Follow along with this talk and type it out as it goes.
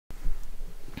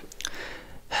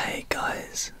Hey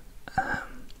guys,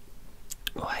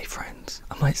 or hey friends.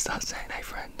 I might start saying hey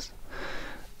friends,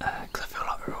 because I feel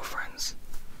like we're all friends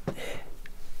here.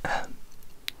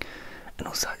 And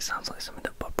also it sounds like something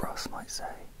that Bob Ross might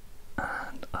say,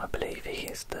 and I believe he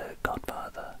is the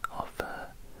godfather of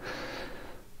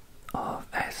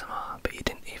ASMR, but you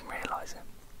didn't even realise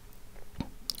it.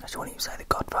 Actually, when you say the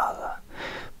godfather,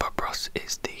 Bob Ross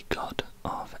is the god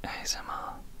of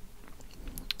ASMR.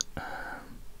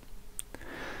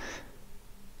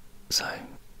 So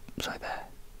there.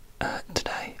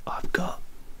 Today I've got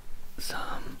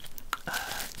some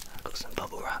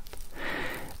bubble wrap.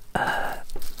 I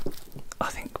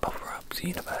think bubble wrap's a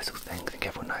universal thing. I think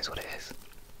everyone knows what it is.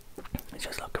 It's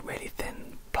just like a really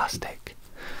thin plastic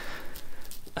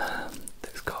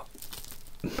that's got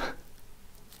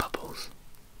bubbles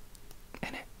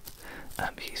in it.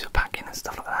 Used for packing and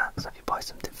stuff like that. So if you buy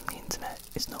something from the internet,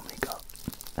 it's normally got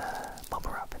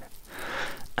bubble wrap in it.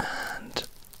 And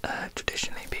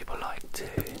traditionally people like to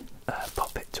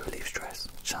pop it to relieve stress,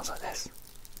 which sounds like this.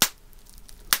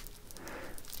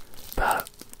 But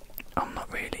I'm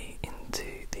not really into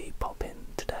the popping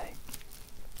today.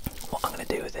 What I'm going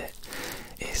to do with it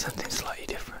is something slightly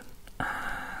different,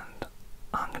 and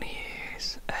I'm going to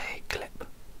use a clip.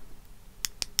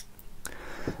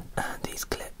 And these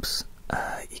clips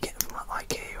you get from like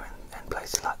IKEA and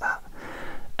places like that.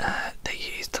 They're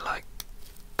used to like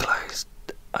close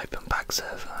open packs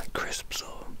of like crisps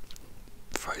or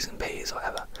frozen peas or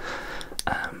whatever,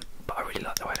 but I really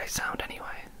like the way they sound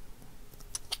anyway.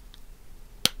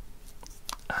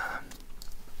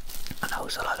 And I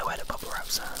also like the way the bubble wrap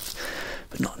sounds,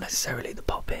 but not necessarily the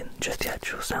popping, just the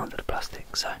actual sound of the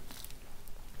plastic. So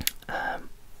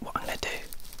what I'm going to do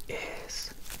is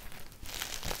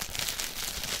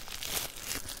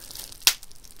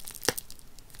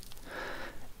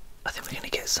I think we're going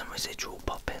to get some residual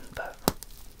popping, but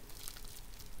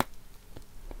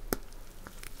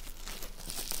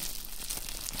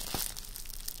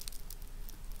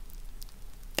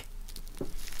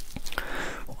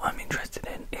what I'm interested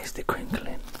in is the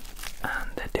crinkling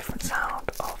and the different sound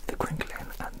of the crinkling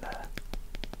and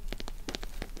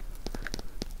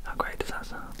how great does that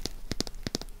sound?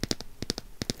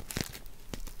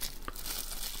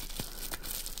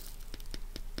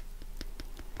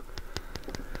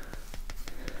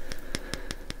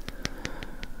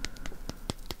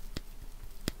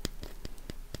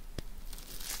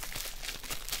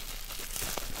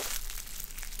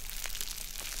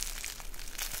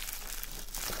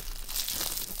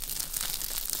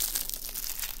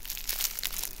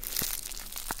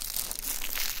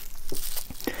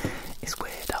 It's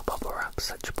weird how bubble wrap's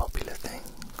such a popular thing.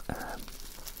 I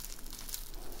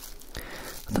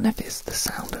don't know if it's the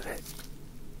sound of it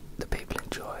that people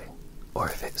enjoy, or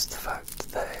if it's the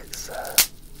fact that it's, I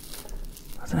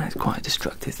don't know, it's quite a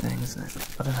destructive thing, isn't it?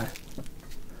 I don't know.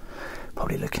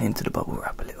 Probably looking into the bubble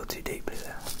wrap a little too deeply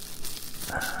there.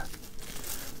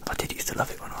 I did used to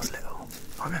love it when I was little.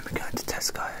 I remember going to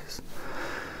Tesco's,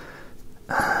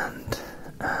 and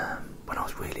when I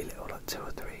was really little, like 2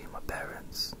 or 3, my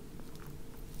parents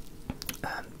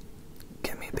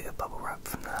get me a bit of bubble wrap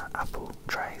from the apple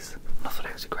trays, and I thought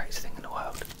it was the greatest thing in the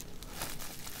world.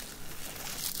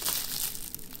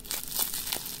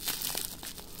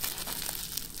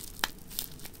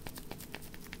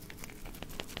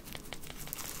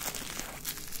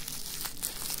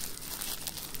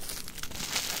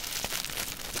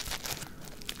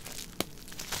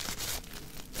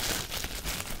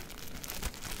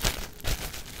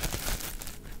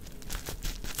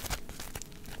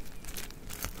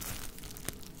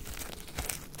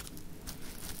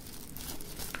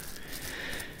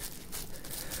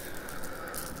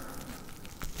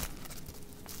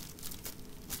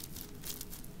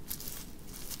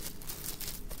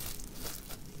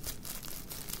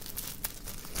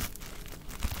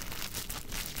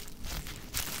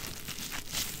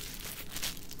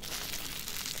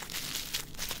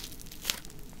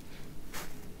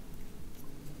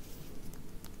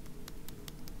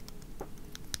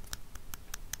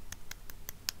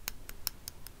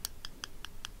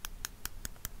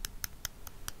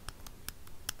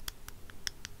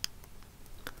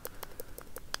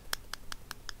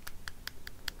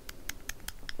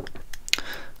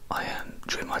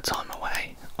 During my time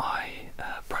away, I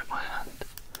broke my hand.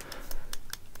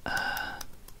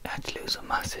 Actually, it was a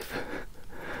massive,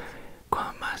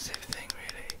 quite a massive thing,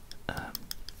 really.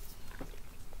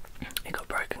 It got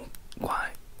broken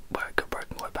quite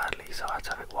badly, so I had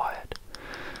to have it wired.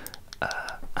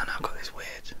 And I've got this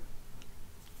weird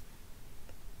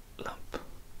lump,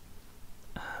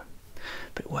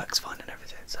 but it works fine and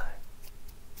everything.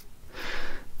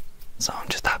 So I'm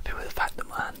just happy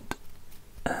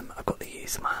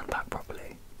use my hand back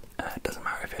properly. It doesn't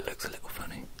matter if it looks a little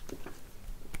funny.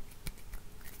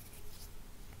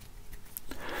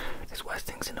 There's worse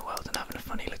things in the world than having a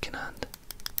funny looking hand.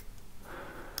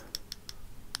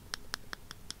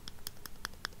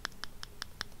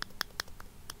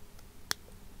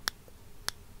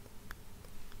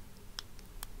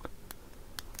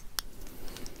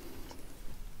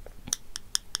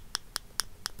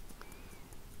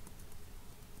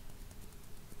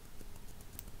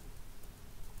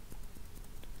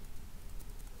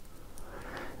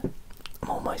 I'm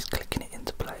almost clicking it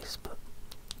into place, but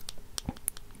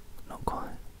not quite.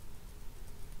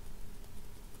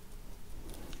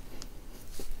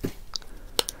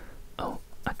 Oh,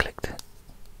 I clicked it.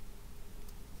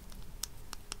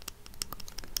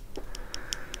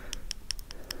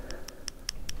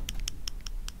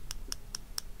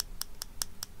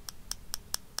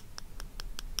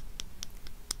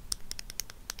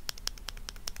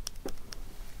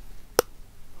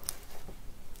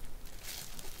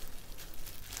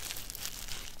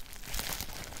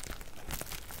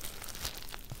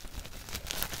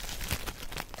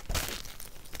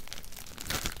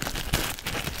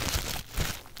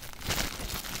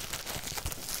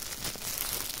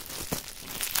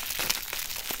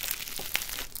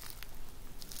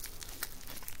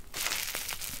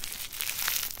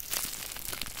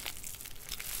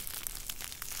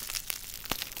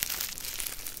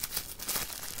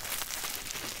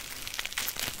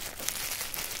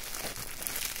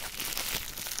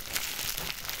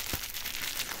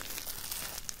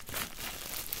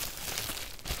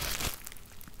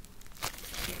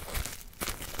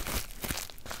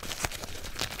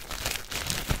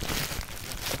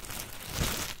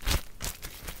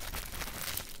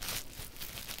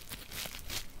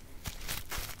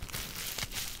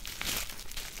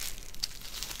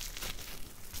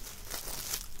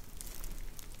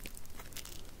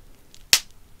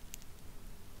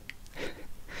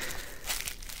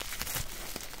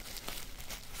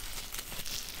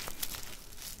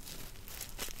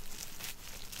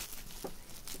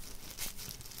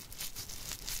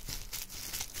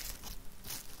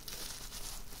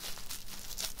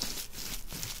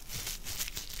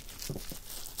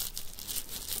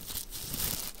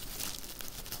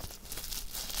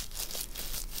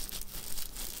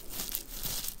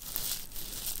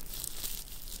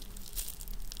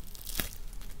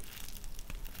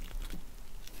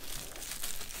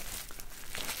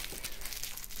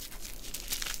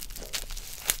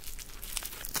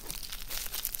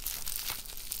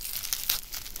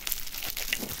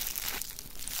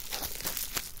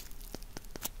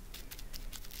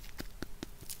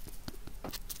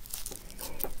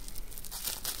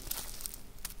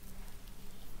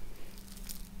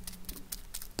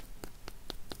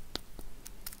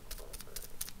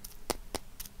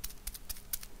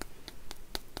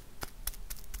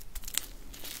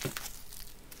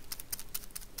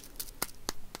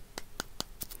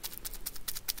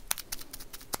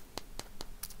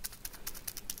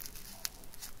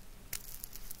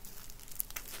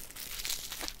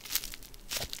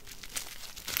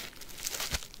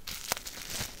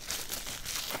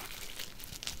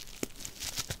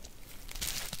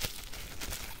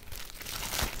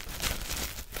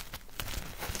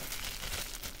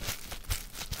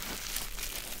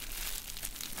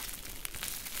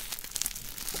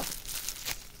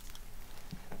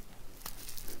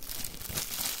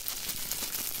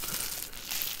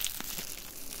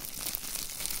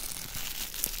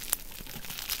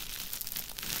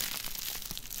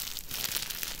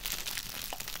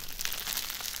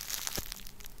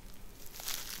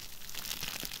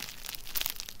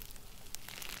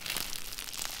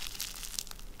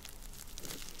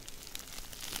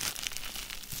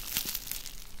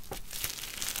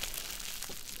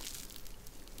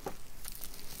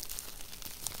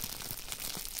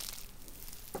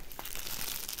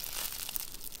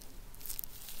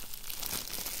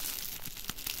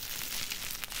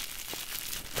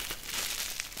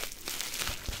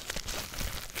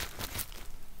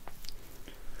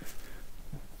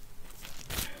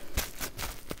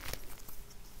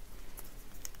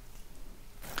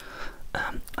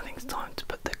 I think it's time to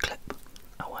put the clip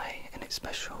away in its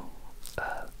special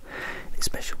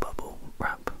bubble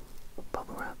wrap.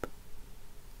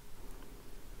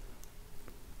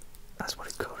 That's what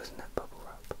it's called, isn't it? Bubble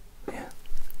wrap. Yeah,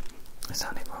 I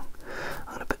sounded wrong.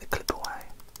 I'm gonna put the clip away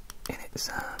in its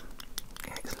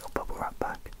little bubble wrap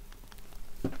bag.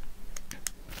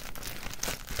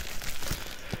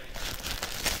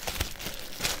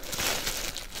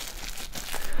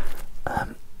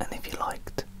 And if you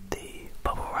liked the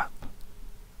bubble wrap,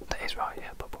 that is right,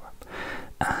 yeah, bubble wrap,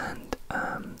 and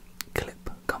clip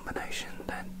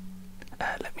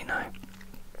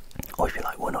Or if you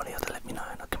like one or the other, let me know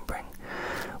and I can bring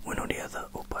one or the other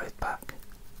or both back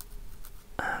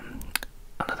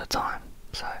another time.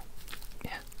 So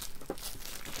yeah.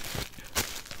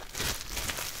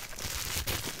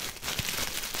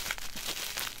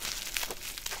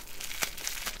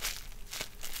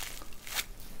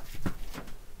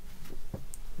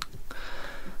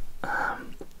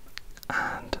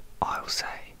 And I will say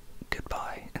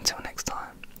goodbye until next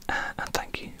time, and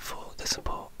thank you for the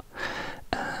support.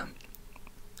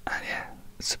 And yeah,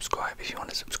 subscribe if you want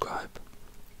to subscribe.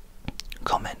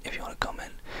 Comment if you want to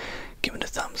comment. Give it a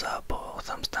thumbs up or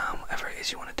thumbs down, whatever it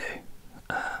is you want to do.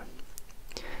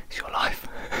 It's your life.